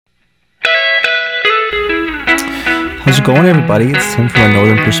How's it going, everybody? It's Tim from a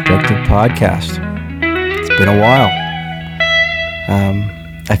Northern Perspective podcast. It's been a while.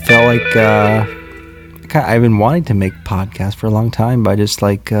 I felt like I've been wanting to make podcasts for a long time, but I just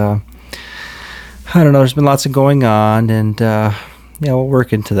I don't know. There's been lots of going on, and we'll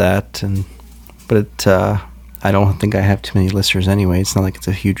work into that. But I don't think I have too many listeners anyway. It's not like it's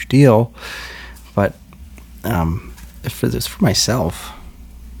a huge deal, but for myself.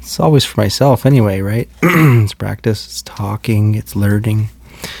 It's always for myself anyway, right? It's practice, it's talking, it's learning.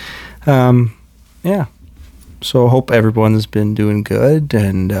 So I hope everyone's been doing good,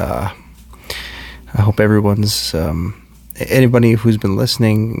 and I hope everyone's, anybody who's been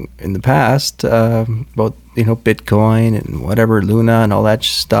listening in the past about, Bitcoin and whatever, Luna and all that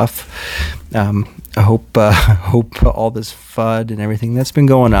stuff. I hope all this FUD and everything that's been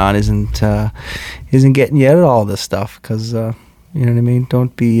going on isn't getting you out of all this stuff, because you know what I mean?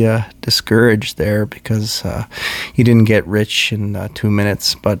 Don't be discouraged there because you didn't get rich in 2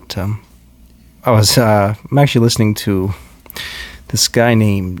 minutes. But I'm actually listening to this guy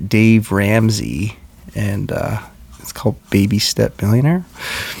named Dave Ramsey, and it's called Baby Step Millionaire.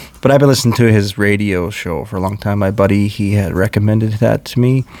 But I've been listening to his radio show for a long time. My buddy, he had recommended that to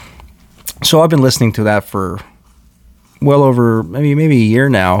me. So I've been listening to that for well over maybe a year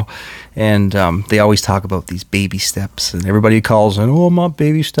now. And they always talk about these baby steps, and everybody calls in, I'm on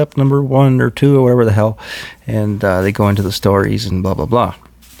baby step number 1 or 2 or whatever the hell. And they go into the stories and blah, blah, blah.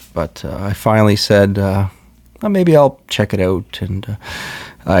 But I finally said, maybe I'll check it out. And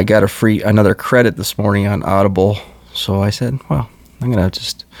I got another credit this morning on Audible. So I said, well, I'm going to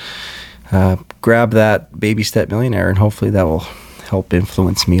just grab that Baby Step Millionaire, and hopefully that will help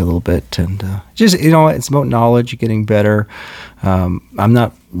influence me a little bit. And it's about knowledge, getting better. I'm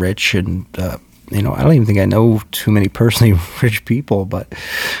not rich, and I don't even think I know too many personally rich people, but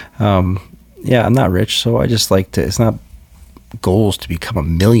I'm not rich, so I just like to, it's not goals to become a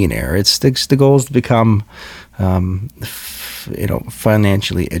millionaire. It's the goals to become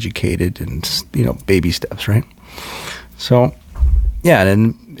financially educated, and baby steps, right? So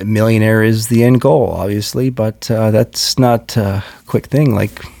and a millionaire is the end goal, obviously, but that's not a quick thing.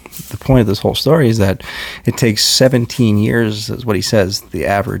 Like, the point of this whole story is that it takes 17 years, is what he says, the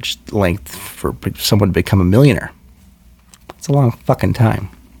average length for someone to become a millionaire. It's a long fucking time.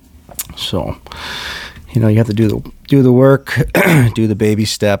 So, you have to do the work, do the baby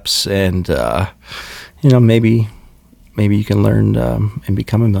steps, and maybe you can learn and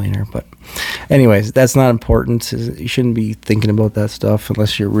become a millionaire. But anyways, that's not important. You shouldn't be thinking about that stuff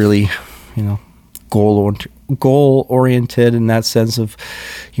unless you're really, goal-oriented in that sense of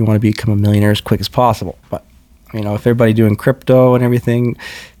you want to become a millionaire as quick as possible. But, if everybody doing crypto and everything,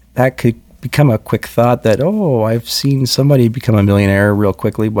 that could become a quick thought that, I've seen somebody become a millionaire real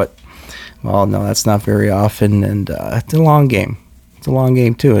quickly. But, well, no, that's not very often, and it's a long game. It's a long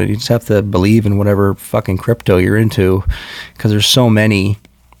game, too. You just have to believe in whatever fucking crypto you're into, because there's so many.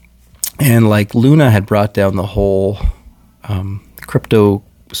 And, like, Luna had brought down the whole crypto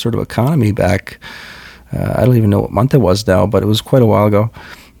sort of economy back. I don't even know what month it was now, but it was quite a while ago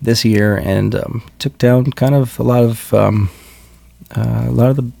this year, and took down kind of a lot of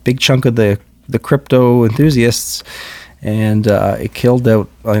the big chunk of the crypto enthusiasts, and it killed out,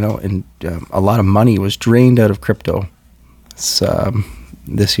 and a lot of money was drained out of crypto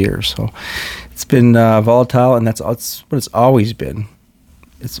this year. So it's been volatile, and that's what it's always been.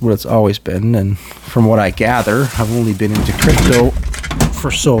 It's what it's always been, and from what I gather, I've only been into crypto for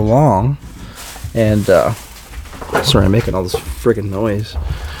so long, and sorry, I'm making all this friggin' noise.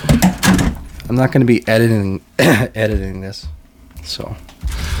 I'm not going to be editing this, so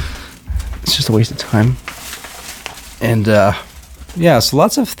it's just a waste of time. And so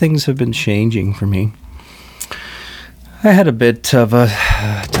lots of things have been changing for me. I had a bit of a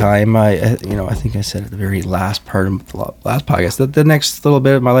time. I think I said at the very last part of the last podcast that the next little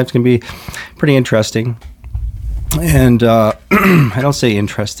bit of my life is going to be pretty interesting. And I don't say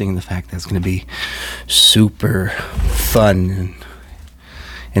interesting in the fact that it's going to be super fun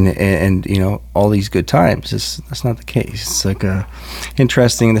and all these good times. That's not the case. It's like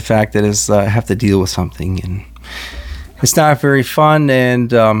interesting in the fact that I have to deal with something, and it's not very fun,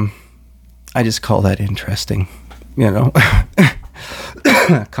 and I just call that interesting.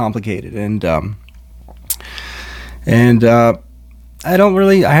 Complicated, and I don't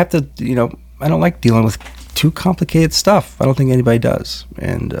really. I have to. I don't like dealing with too complicated stuff. I don't think anybody does,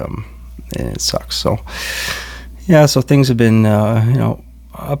 and it sucks. So so things have been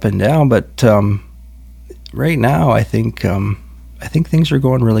up and down, but right now I think things are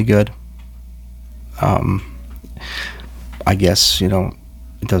going really good. I guess,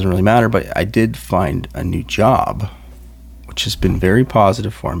 it doesn't really matter, but I did find a new job. which has been very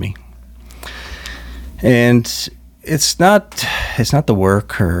positive for me. And it's not the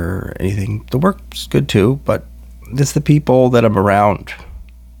work or anything. The work's good too, but it's the people that I'm around.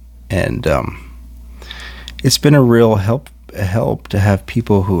 And it's been a real help to have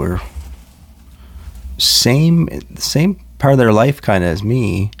people who are same part of their life kind of as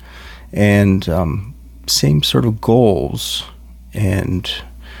me, and same sort of goals and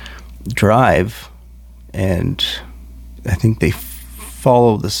drive, and I think they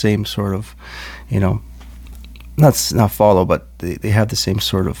follow the same sort of, not follow, but they have the same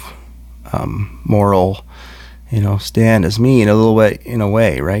sort of moral, stand as me in a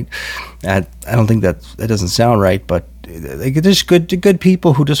way, right? I don't think that doesn't sound right, but there's good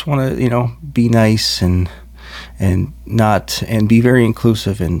people who just want to, be nice and be very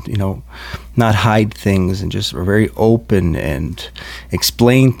inclusive, and not hide things, and just are very open and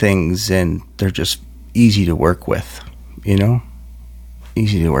explain things, and they're just easy to work with,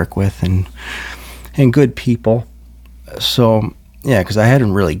 easy to work with, and good people. So yeah, because I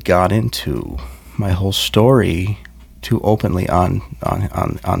hadn't really got into my whole story too openly on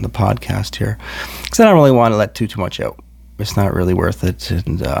the podcast here, because I don't really want to let too much out. It's not really worth it,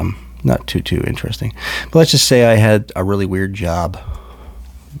 and not too interesting. But let's just say I had a really weird job,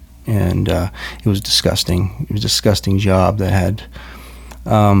 and it was disgusting. It was a disgusting job that had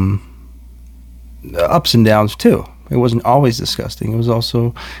ups and downs too. It wasn't always disgusting.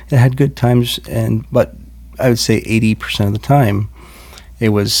 It had good times, but I would say 80% of the time it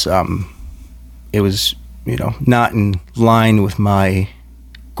was not in line with my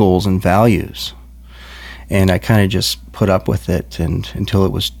goals and values. And I kind of just put up with it until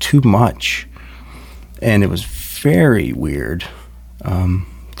it was too much. And it was very weird.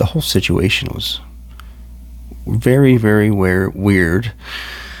 The whole situation was very, very weird.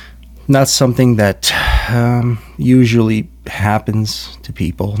 Not something that usually happens to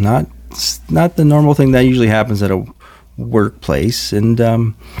people. Not the normal thing that usually happens at a workplace. And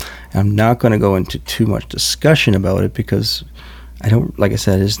I'm not going to go into too much discussion about it, because I don't, like I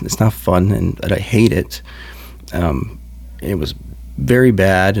said, it's not fun, and I hate it. It was very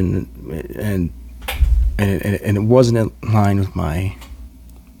bad, and it wasn't in line with my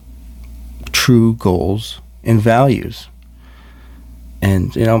true goals and values.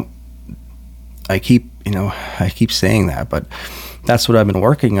 And I keep saying that, but that's what I've been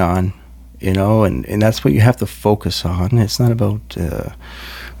working on, and that's what you have to focus on. It's not about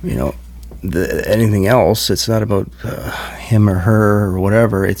anything else. It's not about him or her or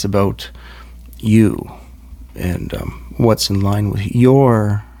whatever. It's about you, and what's in line with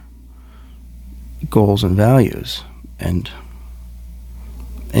your goals and values, and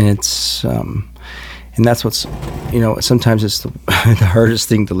it's and that's what's sometimes it's the hardest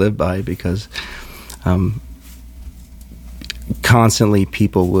thing to live by, because constantly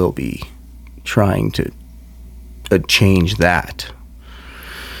people will be trying to change that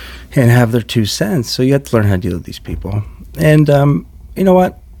and have their 2 cents. So you have to learn how to deal with these people. And you know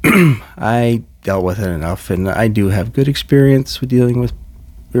what? I dealt with it enough, and I do have good experience with dealing with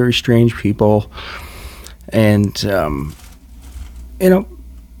very strange people. And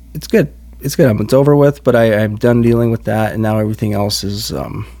it's good. It's good. It's over with, but I'm done dealing with that, and now everything else is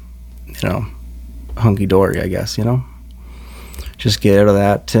hunky-dory, I guess, Just get out of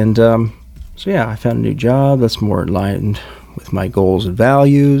that. And so yeah, I found a new job that's more aligned with my goals and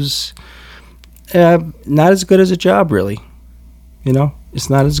values. Not as good as a job, really. It's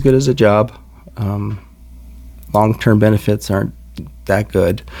not as good as a job. Long-term benefits aren't that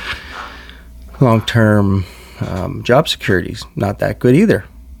good. Long-term job security's not that good either.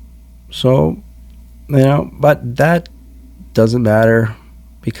 So, but that doesn't matter,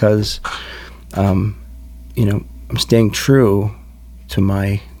 because, I'm staying true to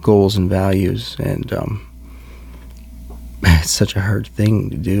my goals and values, and it's such a hard thing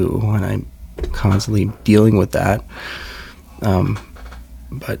to do when I'm constantly dealing with that.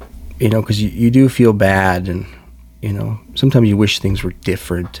 But, because you do feel bad, and, sometimes you wish things were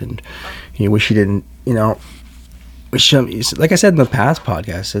different, and you wish you didn't, like I said in the past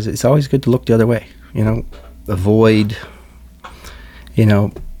podcast, it's always good to look the other way, avoid,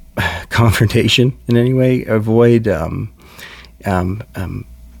 confrontation in any way, avoid,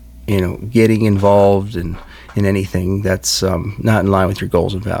 getting involved in anything that's not in line with your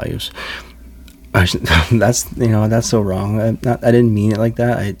goals and values. That's so wrong. I didn't mean it like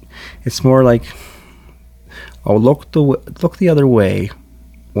that. It's more like, look the other way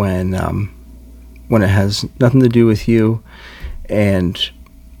when it has nothing to do with you, and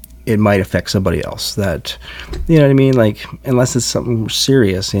it might affect somebody else. That, you know what I mean? Like, unless it's something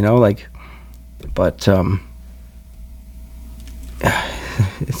serious, but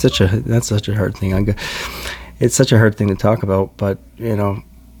that's such a hard thing. It's such a hard thing to talk about, but and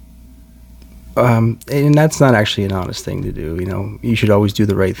that's not actually an honest thing to do. You should always do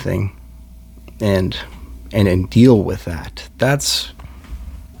the right thing, and deal with that. That's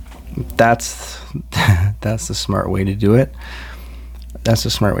the smart way to do it. That's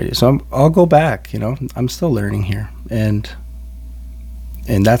the smart way to do it. So I'll go back. I'm still learning here, and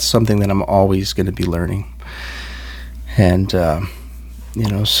that's something that I'm always going to be learning. And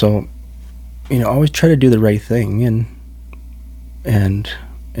so always try to do the right thing, and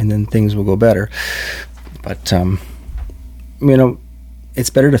then things will go better. But it's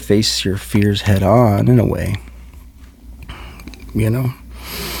better to face your fears head on in a way.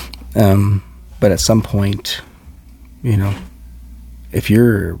 But at some point, if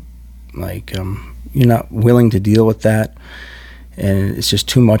you're like you're not willing to deal with that, and it's just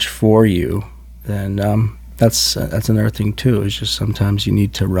too much for you, then that's another thing too. Is just sometimes you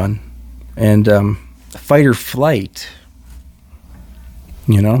need to run, and fight or flight.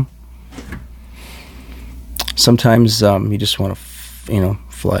 Sometimes you just want to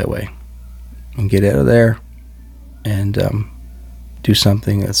fly away and get out of there, and do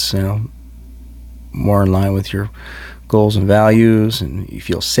something that's more in line with your goals and values, and you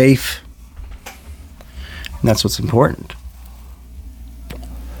feel safe, and that's what's important.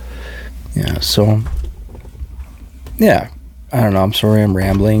 So I don't know, I'm sorry I'm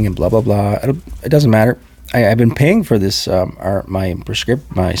rambling and blah blah blah. It doesn't matter. I've been paying for this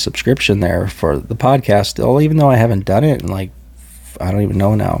my subscription there for the podcast still, even though I haven't done it in like, I don't even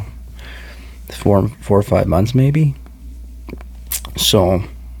know now, 4 or 5 months maybe. So,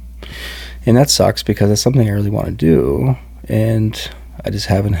 and that sucks because it's something I really want to do, and I just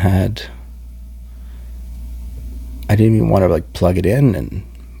haven't had. I didn't even want to like plug it in, and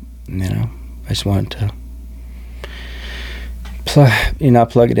I just wanted to not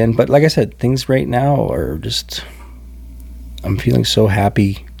plug it in. But like I said, things right now are just, I'm feeling so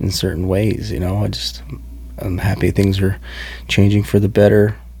happy in certain ways. I'm happy things are changing for the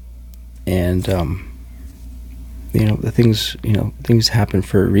better, and the things things happen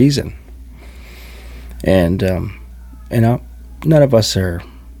for a reason, and none of us are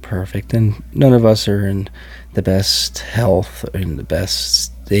perfect, and none of us are in the best health, in the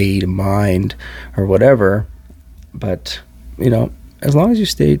best state of mind, or whatever. But as long as you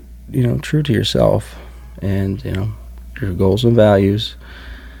stay true to yourself and your goals and values,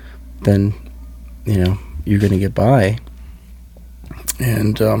 then you're going to get by,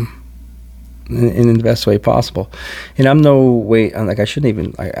 and in the best way possible. And I'm no way, I shouldn't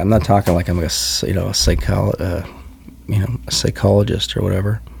even, I'm not talking like I'm a psychologist or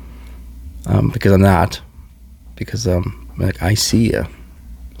whatever, because I'm not, because I see a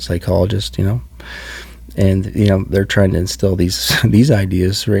psychologist, and they're trying to instill these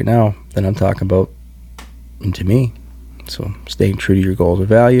ideas right now that I'm talking about into me. So staying true to your goals and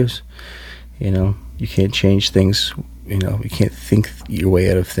values. You can't change things. You can't think your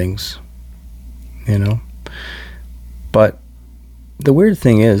way out of things. But the weird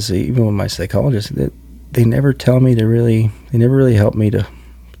thing is, even with my psychologist, that they never tell me they never really help me to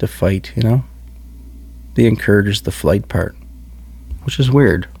fight. They encourage the flight part, which is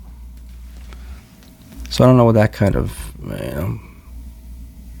weird. So I don't know what that kind of, I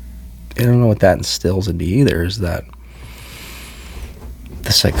don't know what that instills in me either, is that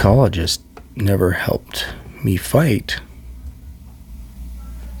the psychologist never helped me fight.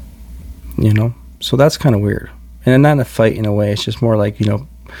 So that's kind of weird. And not in a fight in a way, it's just more like,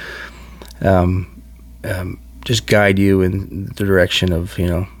 just guide you in the direction of,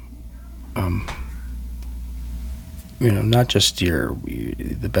 not just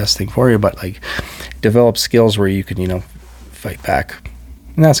the best thing for you, but like develop skills where you can, fight back.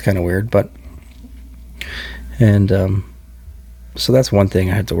 And that's kind of weird, but, and, so that's one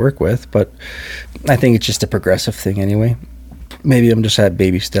thing I had to work with, but I think it's just a progressive thing anyway. Maybe I'm just at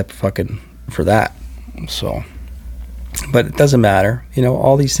baby step fucking for that. So, but it doesn't matter.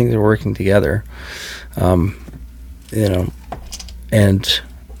 All these things are working together. And, things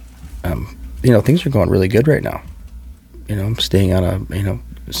are going really good right now. I'm staying on a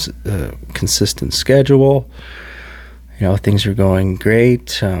consistent schedule. Things are going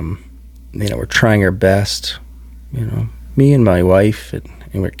great. We're trying our best. Me and my wife and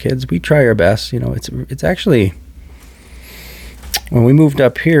our kids, we try our best. It's actually, when we moved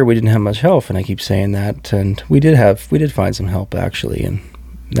up here, we didn't have much help, and I keep saying that. And we did find some help actually, and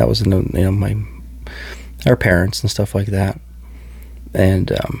that was our parents and stuff like that.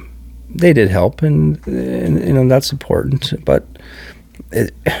 And they did help, and that's important. But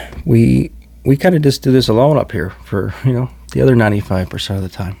we kind of just do this alone up here for the other 95% of the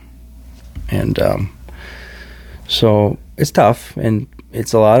time. And so it's tough, and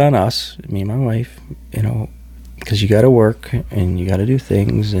it's a lot on us, me and my wife, because you got to work and you got to do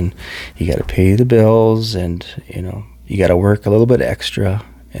things and you got to pay the bills, and you got to work a little bit extra,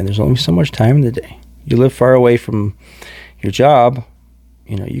 and there's only so much time in the day. You live far away from your job,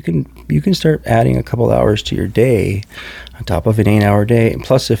 you can start adding a couple hours to your day on top of an 8-hour day. And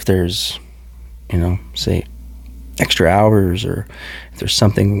plus, if there's say extra hours, or if there's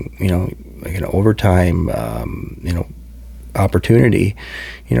something like an overtime opportunity,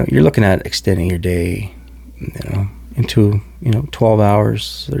 you're looking at extending your day into 12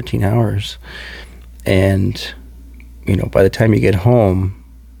 hours, 13 hours, and by the time you get home,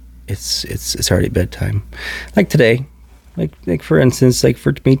 it's already bedtime. Like today, like for instance, like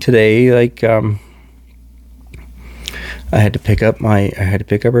for me today, like I had to pick up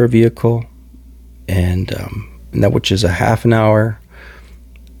our vehicle, and that, which is a half an hour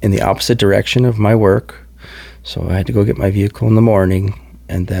in the opposite direction of my work. So I had to go get my vehicle in the morning,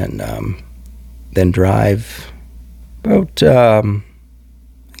 and then drive about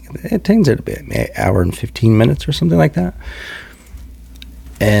it takes it an hour and 15 minutes or something like that,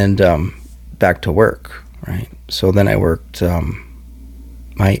 and back to work, right? So then I worked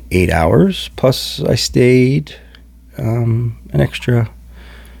my 8 hours, plus I stayed an extra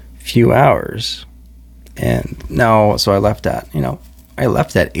few hours, and now so I left at 8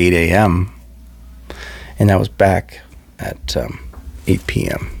 a.m. and I was back at 8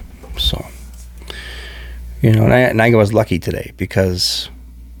 p.m. So and I was lucky today because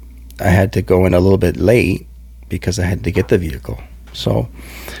I had to go in a little bit late because I had to get the vehicle. So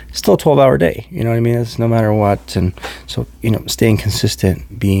it's still a 12-hour day, you know what I mean? It's no matter what. And so, staying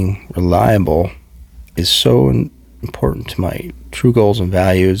consistent, being reliable is so important to my true goals and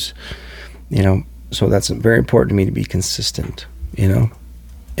values, so that's very important to me to be consistent,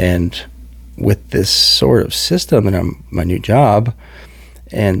 and with this sort of system and my new job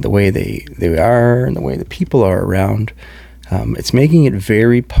and the way they are and the way the people are around, it's making it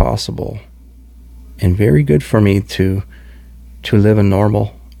very possible and very good for me to live a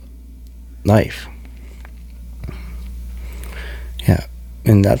normal life. Yeah,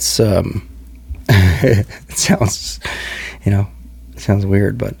 and that's it sounds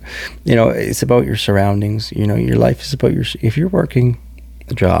weird, but it's about your surroundings. Your life is about if you're working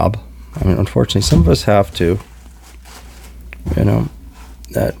a job. I mean, unfortunately, some of us have to.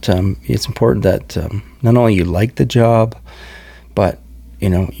 That it's important that not only you like the job, but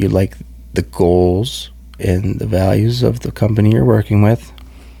you like the goals and the values of the company you're working with.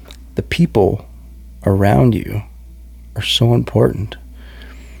 The people around you are so important.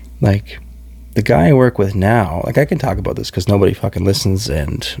 Like the guy I work with now, like I can talk about this because nobody fucking listens,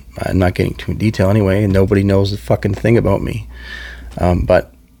 and I'm not getting too in detail anyway, and nobody knows the fucking thing about me.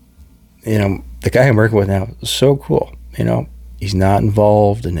 But the guy I'm working with now is so cool. He's not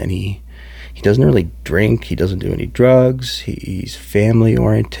involved in any. He doesn't really drink. He doesn't do any drugs. He's family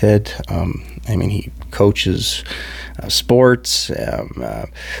oriented. He coaches sports.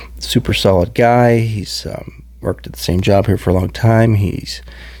 Super solid guy. He's worked at the same job here for a long time. He's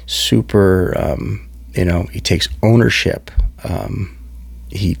super. He takes ownership.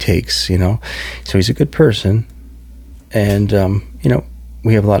 He takes. So he's a good person, and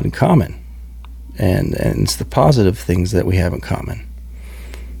we have a lot in common. And it's the positive things that we have in common,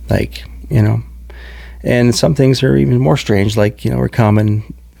 like and some things are even more strange, like we're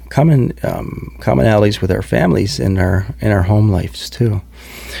commonalities with our families in our home lives too,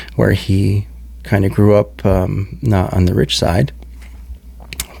 where he kind of grew up not on the rich side,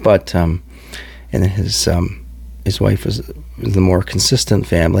 but and then his wife was the more consistent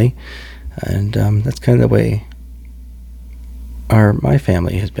family, and that's kind of the way my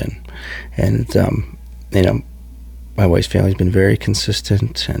family has been. And my wife's family's been very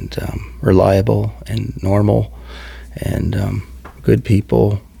consistent and reliable and normal and good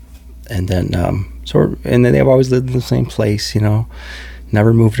people. And then and then they've always lived in the same place,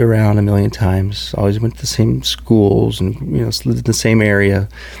 never moved around a million times, always went to the same schools, and lived in the same area,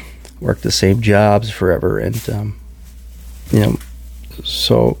 worked the same jobs forever. And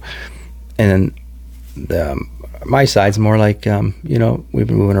so, and then my side's more like we've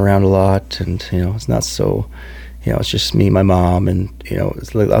been moving around a lot, and it's not so it's just me, my mom, and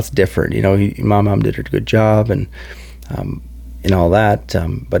that's different. My mom did a good job, and all that,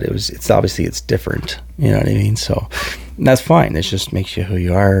 but it's obviously different, you know what I mean? So that's fine. It just makes you who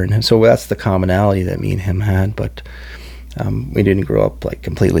you are. And so that's the commonality that me and him had. But we didn't grow up like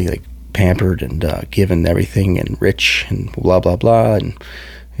completely like pampered and given everything and rich and blah blah blah, and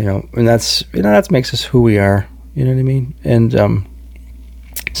and that's makes us who we are. You know what I mean? And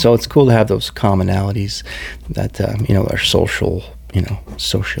so it's cool to have those commonalities that our social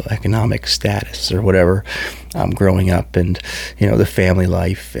economic status or whatever, growing up, and the family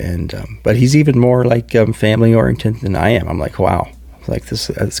life, and but he's even more like family oriented than I am. I'm like, wow, like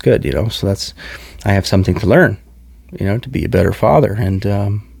that's good, So I have something to learn, to be a better father,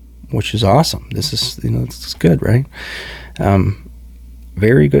 and which is awesome. This is it's good, right?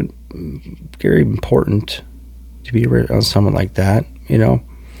 Very good, very important to be around someone like that,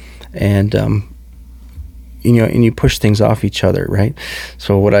 and and you push things off each other, right?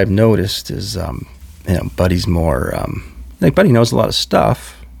 So what I've noticed is, Buddy's more like Buddy knows a lot of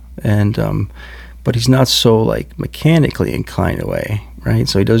stuff, and but he's not so like mechanically inclined away, right?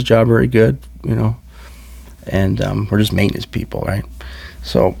 So he does his job very good, and we're just maintenance people, right?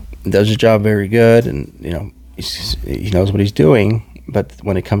 So he does his job very good, and he knows what he's doing. But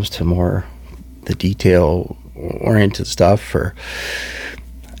when it comes to more the detail oriented stuff, or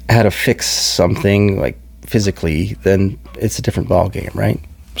how to fix something like physically, then it's a different ball game, right?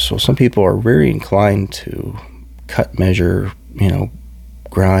 So some people are very inclined to cut, measure,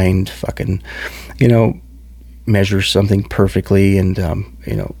 grind, fucking, measure something perfectly, and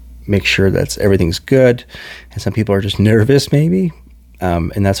make sure that everything's good. And some people are just nervous, maybe,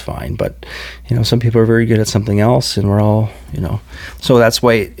 and that's fine. But some people are very good at something else, and we're all, so that's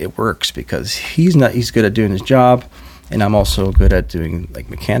why it works, because he's good at doing his job, and I'm also good at doing like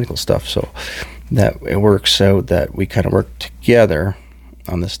mechanical stuff. So that it works out that we kind of work together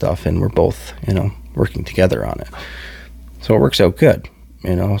on this stuff, and we're both, working together on it. So it works out good,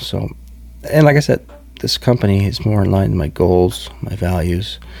 so, and like I said, this company is more in line with my goals, my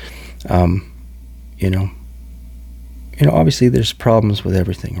values. Obviously there's problems with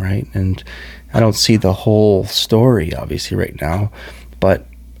everything, right? And I don't see the whole story, obviously, right now, but,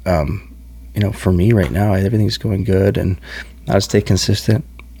 for me right now, everything's going good, and I'll stay consistent.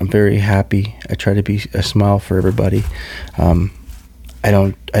 I'm very happy. I try to be a smile for everybody. I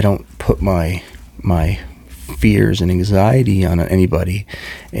don't put my fears and anxiety on anybody,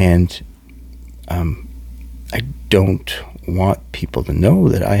 and I don't want people to know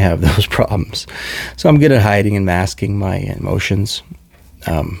that I have those problems. So I'm good at hiding and masking my emotions,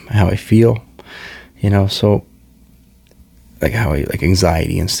 how I feel, so like how I like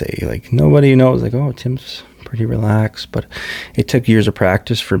anxiety, and say like nobody knows, like, oh, Tim's pretty relaxed. But it took years of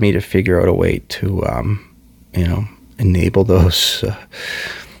practice for me to figure out a way to enable those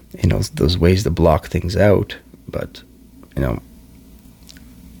those ways to block things out. But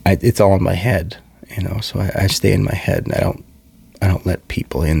it's all in my head, so I stay in my head, and I don't let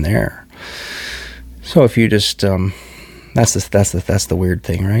people in there. So if you just that's the weird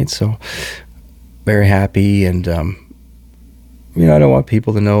thing, right? So very happy, and I don't want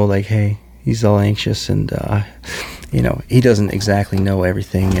people to know like, hey, he's all anxious, and he doesn't exactly know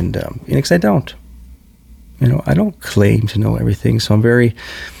everything, and because I don't. I don't claim to know everything, so I'm very.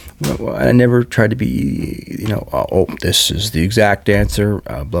 I never try to be, oh, this is the exact answer,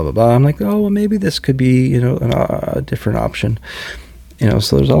 blah blah blah. I'm like, oh, well, maybe this could be, a different option,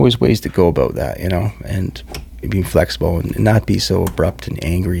 So there's always ways to go about that, and being flexible, and not be so abrupt and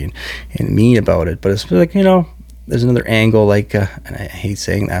angry and mean about it. But it's like, there's another angle, like, and I hate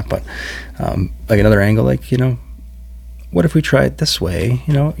saying that, but like another angle, like, what if we try it this way?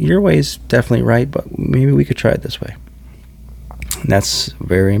 Your way is definitely right, but maybe we could try it this way. And that's a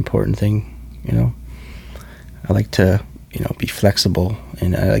very important thing, I like to, be flexible,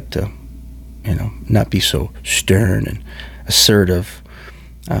 and I like to, not be so stern and assertive,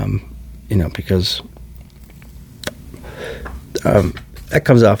 because that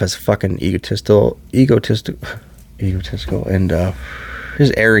comes off as fucking egotistical, and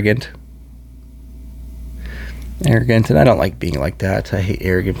just arrogant, and I don't like being like that. I hate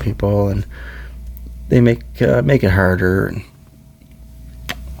arrogant people, and they make it harder, and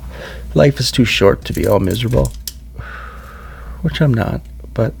life is too short to be all miserable, which I'm not,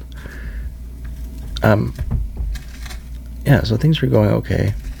 but so things are going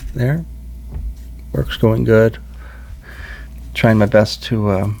okay there. Work's going good. Trying my best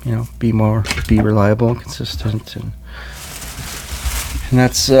to be reliable and consistent, and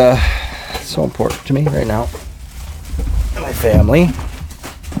that's so important to me right now, my family,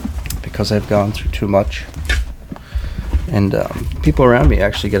 because I've gone through too much. And people around me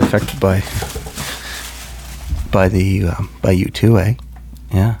actually get affected by you too, eh?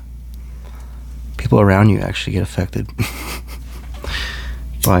 Yeah. People around you actually get affected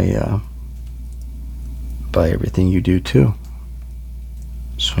by everything you do too.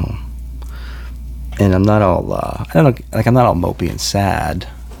 So, and I'm not all I'm not all mopey and sad.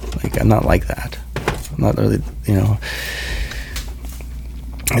 Like, I'm not like that. I'm not really,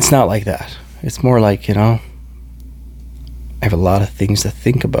 it's not like that. It's more like, I have a lot of things to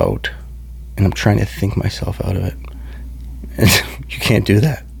think about, and I'm trying to think myself out of it. And you can't do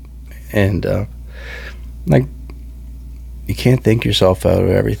that. And, like, you can't think yourself out of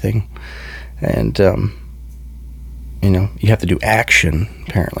everything. And, you have to do action,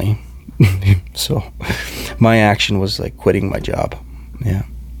 apparently. So my action was like quitting my job. Yeah.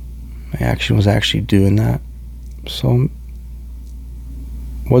 My action was actually doing that. So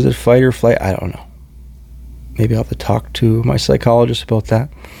was it fight or flight? I don't know. Maybe I'll have to talk to my psychologist about that.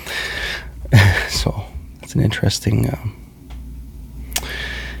 So that's an interesting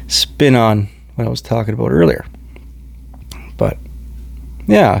spin on what I was talking about earlier. But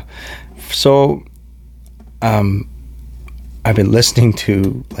yeah, so I've been listening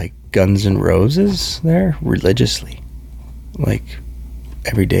to like Guns N' Roses there religiously, like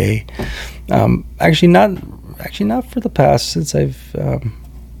every day. Actually not for the past, since I've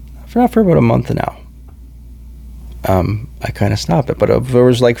for about a month now. I kind of stopped it, but there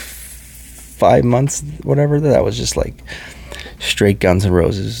was like 5 months, whatever, that was just like straight Guns N'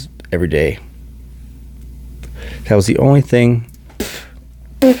 Roses every day. That was the only thing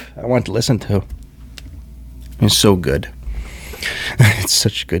I wanted to listen to. It's so good. It's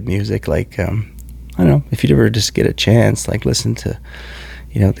such good music. Like, I don't know, if you'd ever just get a chance, like listen to,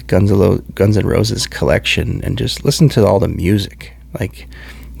 the Guns N' Roses collection, and just listen to all the music. Like,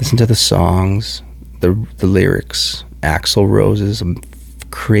 listen to the songs, the lyrics. Axl Rose's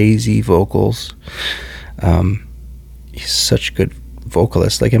crazy vocals. He's such a good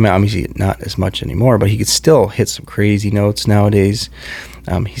vocalist. Like, I mean, obviously not as much anymore, but he could still hit some crazy notes nowadays.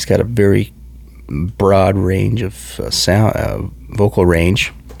 He's got a very broad range of vocal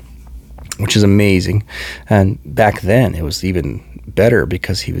range, which is amazing. And back then it was even better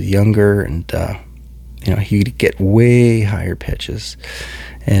because he was younger, and he could get way higher pitches,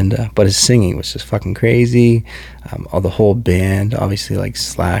 and but his singing was just fucking crazy. All the whole band, obviously, like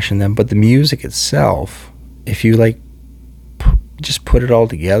Slash and them, but the music itself, if you like just put it all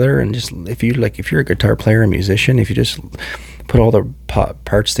together, and just if you're a guitar player and musician, if you just put all the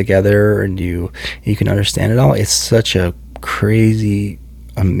parts together and you can understand it all, it's such a crazy,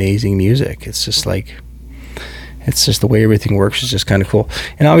 amazing music. It's just the way everything works is just kind of cool.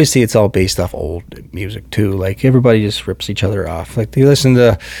 And obviously it's all based off old music too. Like, everybody just rips each other off. Like, they listen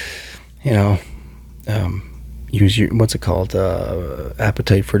to, use your, what's it called,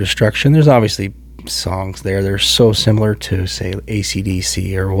 Appetite for Destruction. There's obviously songs there that are so similar to, say,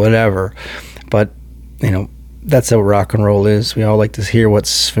 AC/DC or whatever, but that's how rock and roll is. We all like to hear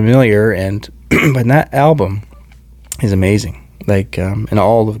what's familiar, and but that album is amazing. Like, and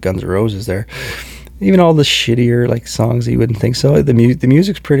all of Guns N' Roses there, even all the shittier like songs that you wouldn't think so. The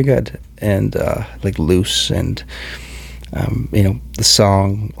music's pretty good, and like Loose, and the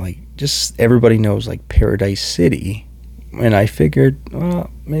song, like, just everybody knows, like, Paradise City. And I figured, well,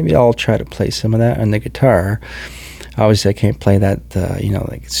 maybe I'll try to play some of that on the guitar. Obviously, I can't play that,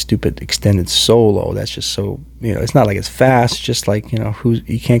 like stupid extended solo. That's just so, it's not like it's fast. Just like,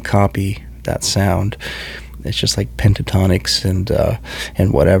 you can't copy that sound. It's just like pentatonics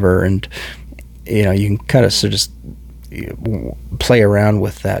and whatever. And, you can kind of sort of just play around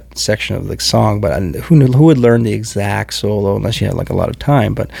with that section of the song. But who would learn the exact solo unless you had like a lot of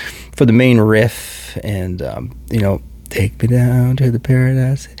time? But for the main riff and, take me down to the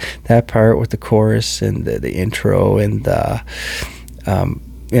paradise, that part with the chorus and the intro and that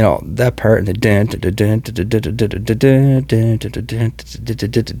part and the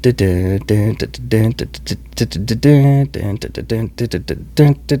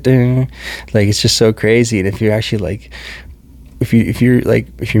like, it's just so crazy. And if you're actually like, if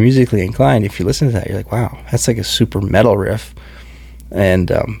you're musically inclined, if you listen to that, you're like, wow, that's like a super metal riff. And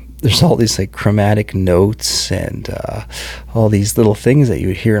there's all these like chromatic notes and all these little things that you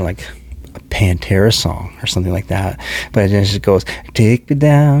would hear in like a Pantera song or something like that. But it just goes, take me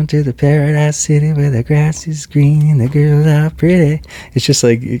down to the paradise city where the grass is green and the girls are pretty. It's just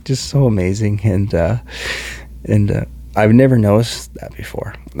like, it's just so amazing. And I've never noticed that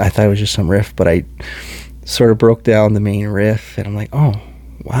before. I thought it was just some riff, but I sort of broke down the main riff, and I'm like, oh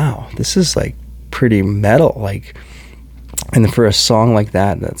wow, this is like pretty metal. Like, and for a song like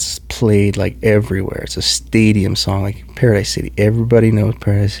that that's played like everywhere, it's a stadium song, like Paradise City. Everybody knows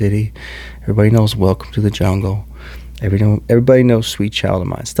Paradise City. Everybody knows Welcome to the Jungle. Everybody knows Sweet Child of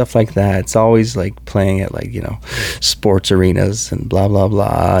Mine. Stuff like that. It's always like playing at like, sports arenas and blah, blah,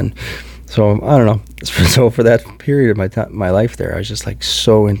 blah. And so, I don't know. So for that period of my life there, I was just like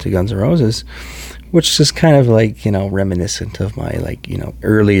so into Guns N' Roses. which is kind of like, reminiscent of my, like,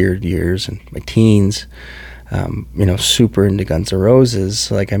 earlier years and my teens, super into Guns N' Roses.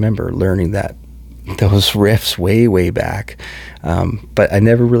 Like, I remember learning those riffs way back. But I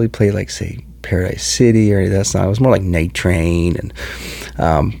never really played, like, say, Paradise City or any of that song. It was more like Night Train, and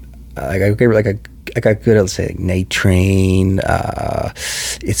I got good at, say, like Night Train,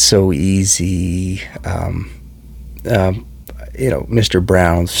 It's So Easy, Mr.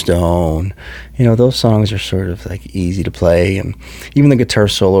 Brownstone. Those songs are sort of like easy to play, and even the guitar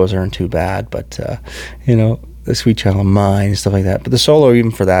solos aren't too bad. But the Sweet Child of Mine and stuff like that. But the solo, even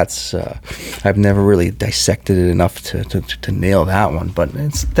for that's, I've never really dissected it enough to nail that one. But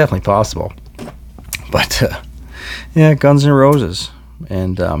it's definitely possible. But yeah, Guns N' Roses,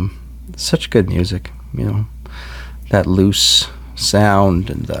 and such good music. That loose sound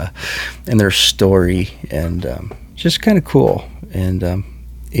and their story, and just kind of cool. And I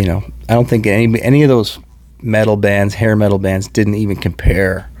don't think any of those metal bands, hair metal bands, didn't even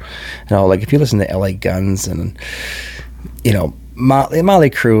compare. Like if you listen to LA Guns and Motley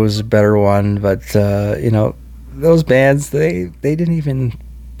Crue is a better one, but those bands, they didn't even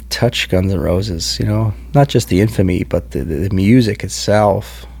touch Guns N' Roses. Not just the infamy, but the music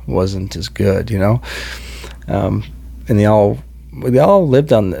itself wasn't as good. And they all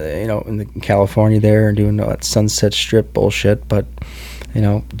lived on in California there and doing that Sunset Strip bullshit. But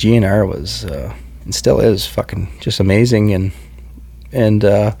GNR was and still is fucking just amazing, and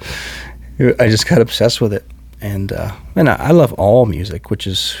I just got obsessed with it. And I love all music, which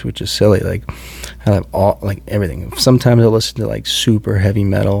is silly. Like I love all, like, everything. Sometimes I'll listen to like super heavy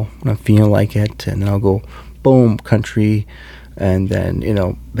metal when I'm feeling like it, and then I'll go boom country, and then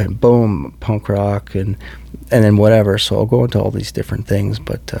then boom punk rock, and then whatever. So I'll go into all these different things.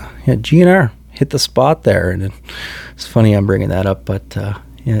 But GNR hit the spot there, and it's funny I'm bringing that up. But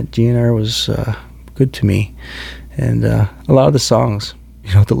GNR was good to me, and a lot of the songs,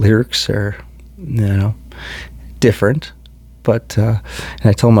 the lyrics are different. But and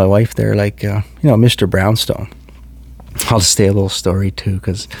I told my wife there, like, Mr. Brownstone. I'll just say a little story too,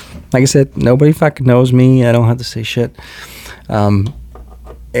 because like I said, nobody fucking knows me. I don't have to say shit. One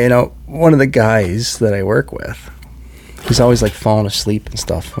of the guys that I work with, he's always like falling asleep and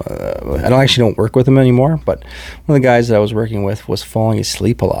stuff. I don't work with him anymore, but one of the guys that I was working with was falling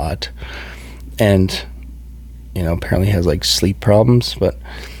asleep a lot, and apparently has like sleep problems. But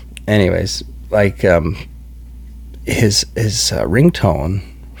anyways, like his ringtone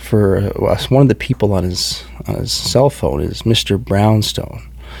for one of the people on his cell phone is Mr. Brownstone.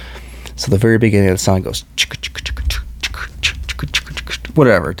 So the very beginning of the song goes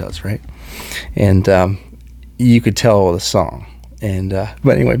whatever it does, right? And you could tell the song. And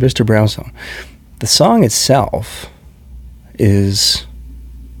but anyway, Mr. Brownstone. The song itself is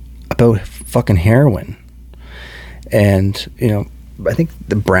about fucking heroin. And I think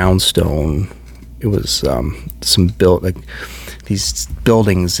the brownstone, it was these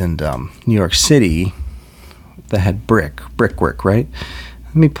buildings in New York City that had brickwork, right?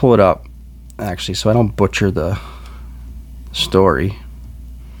 Let me pull it up, actually, so I don't butcher the story.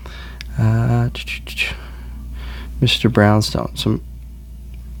 Mr. Brownstone.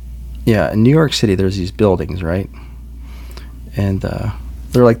 In New York City, there's these buildings, right? And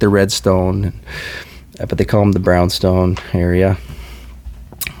they're like the Redstone, but they call them the Brownstone area.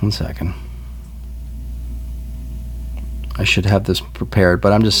 One second. I should have this prepared,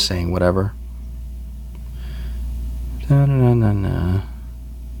 but I'm just saying whatever. Da da da da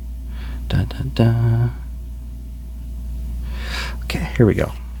da da da. Okay, here we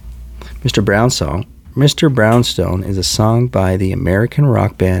go. Mr. Brownstone is a song by the American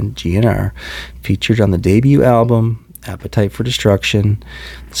rock band GNR, featured on the debut album Appetite for Destruction.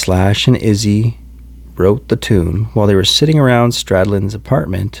 Slash and Izzy wrote the tune while they were sitting around Stradlin's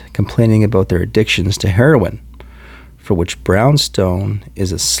apartment complaining about their addictions to heroin, for which brownstone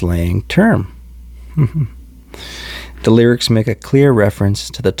is a slang term. The lyrics make a clear reference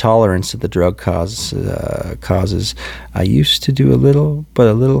to the tolerance that the drug causes. I used to do a little, but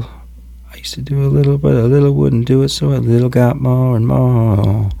a little wouldn't do it, so a little got more and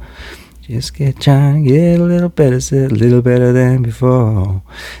more. Just trying to get a little better than before.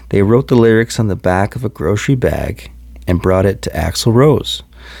 They wrote the lyrics on the back of a grocery bag and brought it to Axl Rose.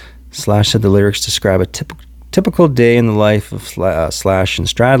 Slash said the lyrics describe a typical day in the life of Slash and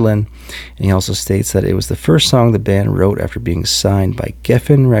Stradlin, and he also states that it was the first song the band wrote after being signed by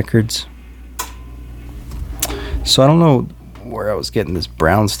Geffen Records. So I don't know where I was getting this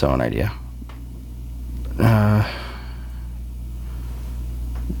brownstone idea.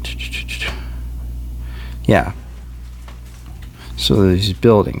 Yeah. So these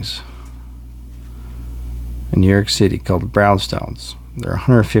buildings. in New York City called the Brownstones. They're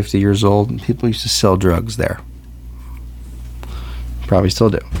 150 years old, and people used to sell drugs there. Probably still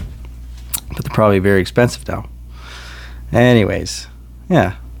do. But they're probably very expensive now. Anyways,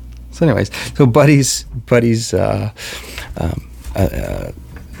 yeah. So Buddy's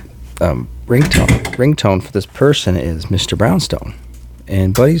ringtone for this person is Mr. Brownstone.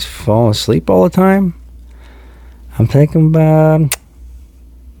 And Buddy's falling asleep all the time. I'm thinking,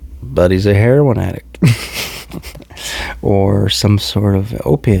 Buddy's a heroin addict. Or some sort of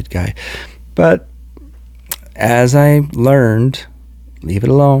opiate guy. But as I learned, leave it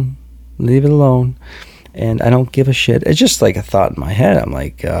alone. And I don't give a shit. It's just like a thought in my head. I'm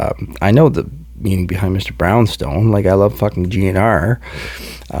like, I know the meaning behind Mr. Brownstone. Like, I love fucking GNR.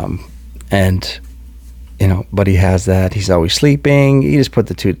 And, you know, Buddy has that. He's always sleeping. You just put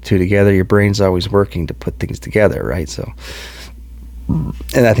the two together. Your brain's always working to put things together, right? So,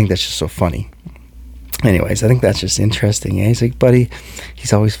 and I think that's just so funny. Anyways, I think that's just interesting. Yeah? He's like, Buddy,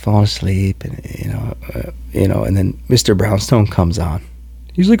 he's always falling asleep, and and then Mr. Brownstone comes on.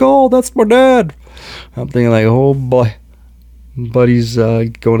 He's like, oh, that's my dad. I'm thinking like, oh boy, Buddy's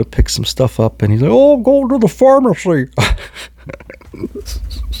going to pick some stuff up, and he's like, oh, I'm going to the pharmacy.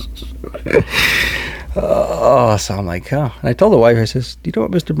 So I'm like, oh. And I told the wife, I says, do you know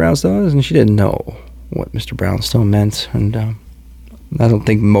what Mr. Brownstone is? And she didn't know what Mr. Brownstone meant, and I don't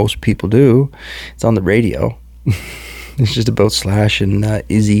think most people do. It's on the radio. It's just about Slash and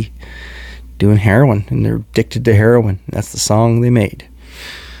Izzy doing heroin, and they're addicted to heroin. That's the song they made.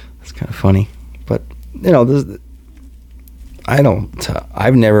 It's kind of funny, but you know,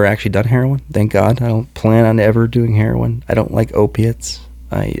 I've never actually done heroin. Thank God. I don't plan on ever doing heroin. I don't like opiates.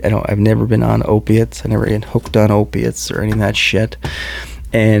 I've never been on opiates. I never get hooked on opiates or any of that shit.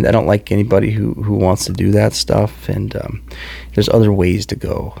 And I don't like anybody who wants to do that stuff. And there's other ways to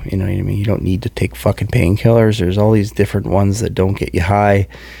go. You know what I mean? You don't need to take fucking painkillers. There's all these different ones that don't get you high,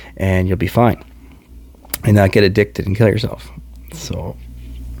 and you'll be fine and not get addicted and kill yourself. So,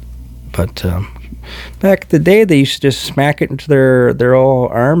 but back in the day, they used to just smack it into their all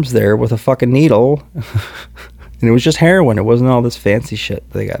arms there with a fucking needle. And it was just heroin. It wasn't all this fancy shit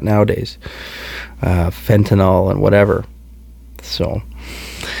they got nowadays. Fentanyl and whatever. So,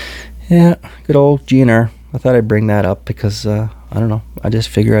 yeah, good old GNR. I thought I'd bring that up because, I don't know, I just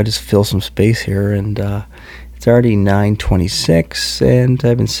figure I'd just fill some space here, and it's already 9:26, and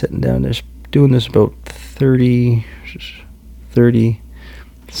I've been sitting down there doing this about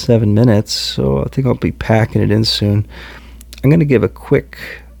 37 minutes, so I think I'll be packing it in soon. I'm going to give a quick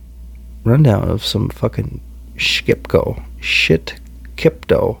rundown of some fucking shit crypto.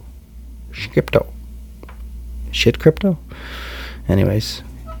 Anyways,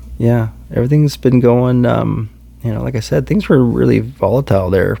 yeah, everything's been going, like I said, things were really volatile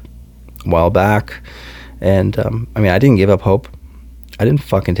there a while back. And, I mean, I didn't give up hope. I didn't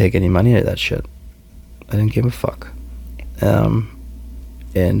fucking take any money out of that shit. I didn't give a fuck. And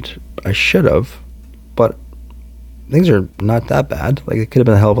I should have, but things are not that bad. Like, it could have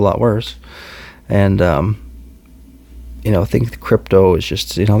been a hell of a lot worse. And, I think the crypto is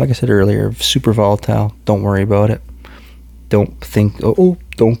just, like I said earlier, super volatile. Don't worry about it. Don't think,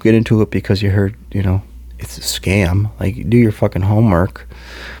 don't get into it because you heard, it's a scam. Like, do your fucking homework.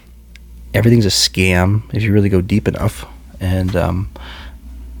 Everything's a scam if you really go deep enough. And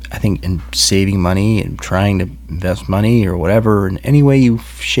I think in saving money and trying to invest money or whatever, in any way you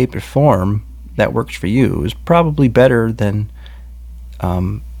shape or form that works for you is probably better than,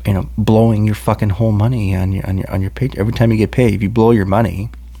 blowing your fucking whole money on your pay. Every time you get paid, if you blow your money,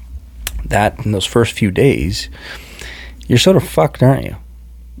 that in those first few days, you're sort of fucked, aren't you?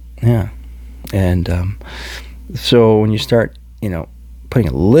 Yeah. And so when you start, putting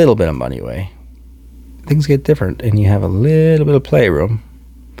a little bit of money away, things get different, and you have a little bit of playroom,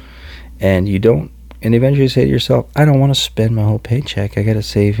 and eventually you say to yourself, I don't want to spend my whole paycheck. I got to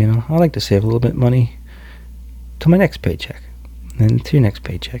save, I like to save a little bit of money to my next paycheck, and to your next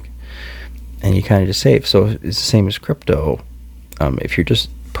paycheck, and you kind of just save. So it's the same as crypto. If you're just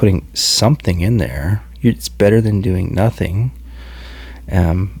putting something in there, it's better than doing nothing.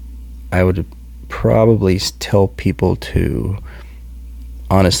 I would probably tell people to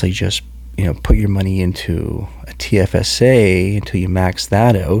honestly just, put your money into a TFSA until you max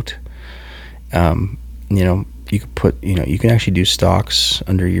that out. You could put, you can actually do stocks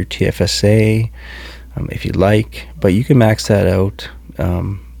under your TFSA if you'd like, but you can max that out.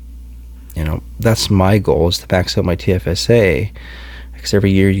 That's my goal, is to max out my TFSA, because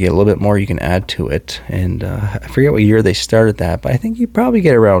every year you get a little bit more you can add to it. And I forget what year they started that, but I think you probably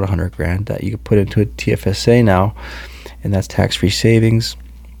get around $100,000 that you could put into a TFSA now, and that's tax-free savings.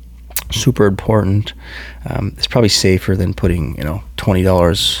 super important. It's probably safer than putting,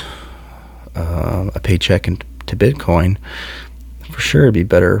 $20 a paycheck into Bitcoin. For sure, it'd be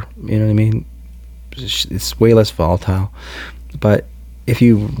better. You know what I mean? It's way less volatile. But if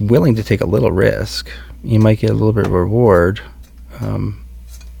you're willing to take a little risk, you might get a little bit of reward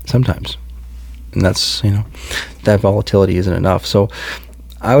sometimes. And that's, that volatility isn't enough. So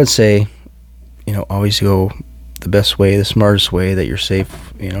I would say, always go the best way, the smartest way that you're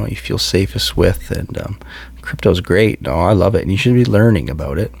safe, you feel safest with. And crypto's great. No, I love it. And you should be learning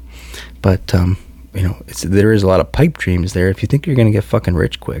about it. But, there is a lot of pipe dreams there. If you think you're going to get fucking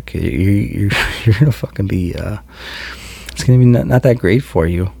rich quick, you're going to fucking be, it's going to be not that great for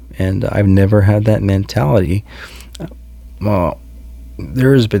you. And I've never had that mentality. Well,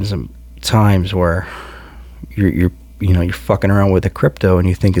 there has been some times where you're fucking around with the crypto and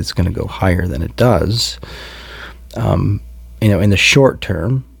you think it's going to go higher than it does, in the short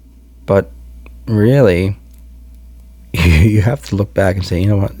term. But really, you have to look back and say,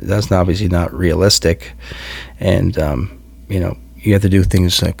 what, that's obviously not realistic. And, you have to do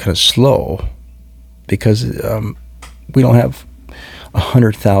things kind of slow, because we don't have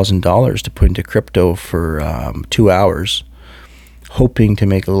 $100,000 to put into crypto for 2 hours, hoping to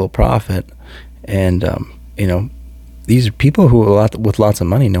make a little profit. And, these are people who with lots of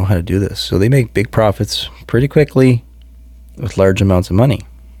money know how to do this. So they make big profits pretty quickly with large amounts of money.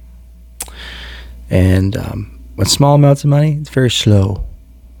 And with small amounts of money, it's very slow.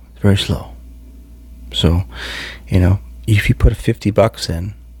 It's very slow. So, if you put $50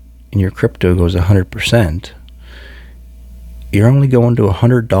 in and your crypto goes 100%, you're only going to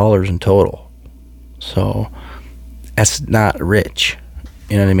 $100 in total. So that's not rich.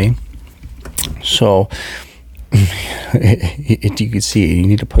 You know what I mean? So you can see you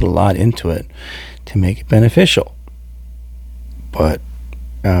need to put a lot into it to make it beneficial. But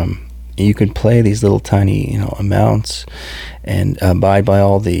you can play these little tiny amounts and abide by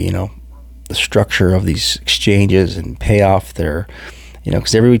all the the structure of these exchanges and pay off their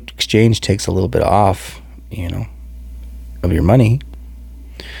because every exchange takes a little bit off of your money.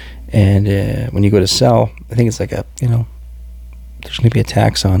 And when you go to sell, I think it's like there's going to be a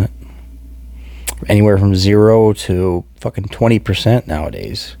tax on it. Anywhere from 0 to fucking 20%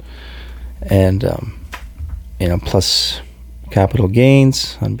 nowadays. And, plus capital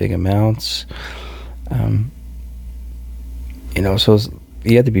gains on big amounts. So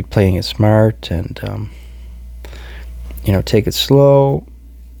you have to be playing it smart and, take it slow.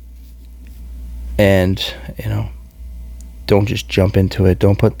 And, don't just jump into it.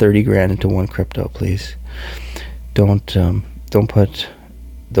 Don't put 30 grand into one crypto, please. Don't put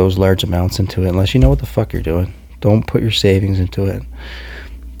those large amounts into it unless you know what the fuck you're doing. Don't put your savings into it.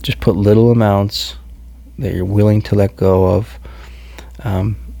 Just put little amounts that you're willing to let go of,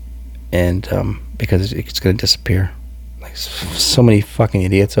 because it's going to disappear. Like so many fucking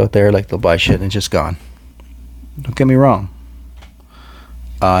idiots out there, like they'll buy shit and it's just gone. Don't get me wrong.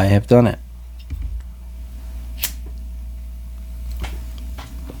 I have done it.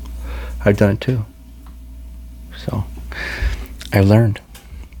 I've done it too. So I've learned.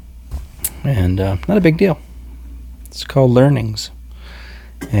 And not a big deal. It's called learnings.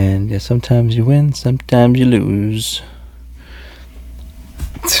 And sometimes you win, sometimes you lose.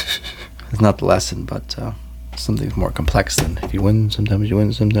 It's not the lesson, but something more complex than if you win, sometimes you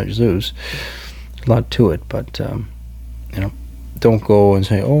win, sometimes you lose. There's a lot to it, but don't go and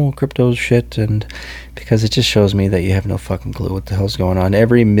say, oh, crypto's shit, and because it just shows me that you have no fucking clue what the hell's going on.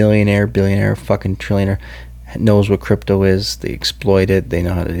 Every millionaire, billionaire, fucking trillionaire knows what crypto is. They exploit it. They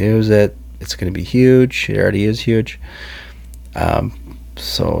know how to use it. It's going to be huge. It already is huge.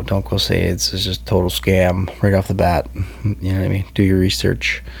 So don't go say it's just a total scam right off the bat. You know what I mean? Do your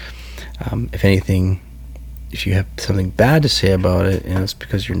research. If anything, if you have something bad to say about it, it's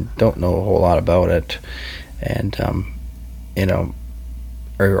because you don't know a whole lot about it. And,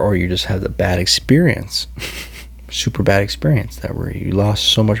 or you just had a bad experience, super bad experience that where you lost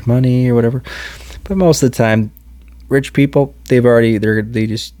so much money or whatever. But most of the time, rich people, they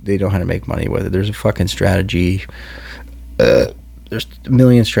know how to make money with it. There's a fucking strategy. There's a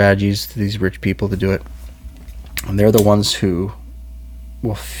million strategies to these rich people to do it. And they're the ones who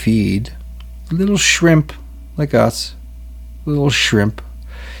will feed little shrimp like us. Little shrimp.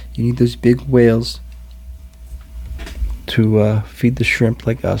 You need those big whales to feed the shrimp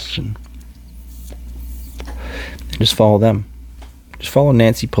like us, and just follow them. Just follow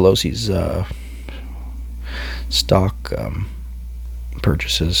Nancy Pelosi's stock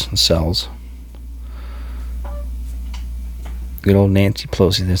purchases and sells. Good old Nancy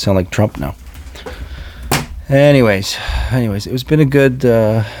Pelosi. They sound like Trump now. Anyways, it's been a good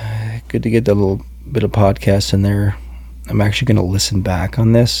good to get the little bit of podcast in there. I'm actually going to listen back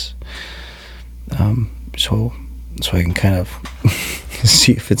on this, so I can kind of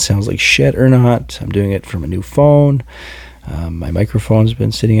see if it sounds like shit or not. I'm doing it from a new phone. My microphone's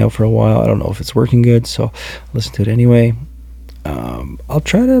been sitting out for a while. I don't know if it's working good, so I'll listen to it anyway. I'll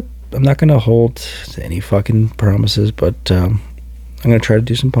try to. I'm not going to hold to any fucking promises, but I'm going to try to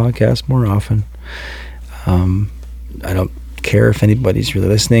do some podcasts more often. I don't care if anybody's really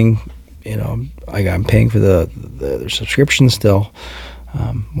listening. You know, I'm paying for the subscription still.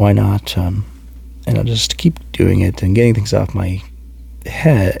 Why not? And I'll just keep doing it and getting things off my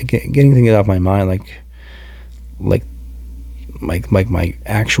head, getting things off my mind, like my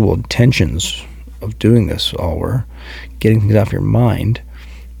actual intentions of doing this all were getting things off your mind.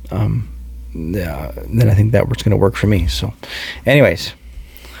 Then I think that was going to work for me. So, anyways,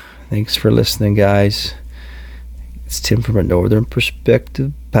 thanks for listening, guys. It's Tim from a Northern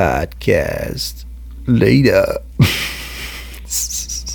Perspective Podcast. Later.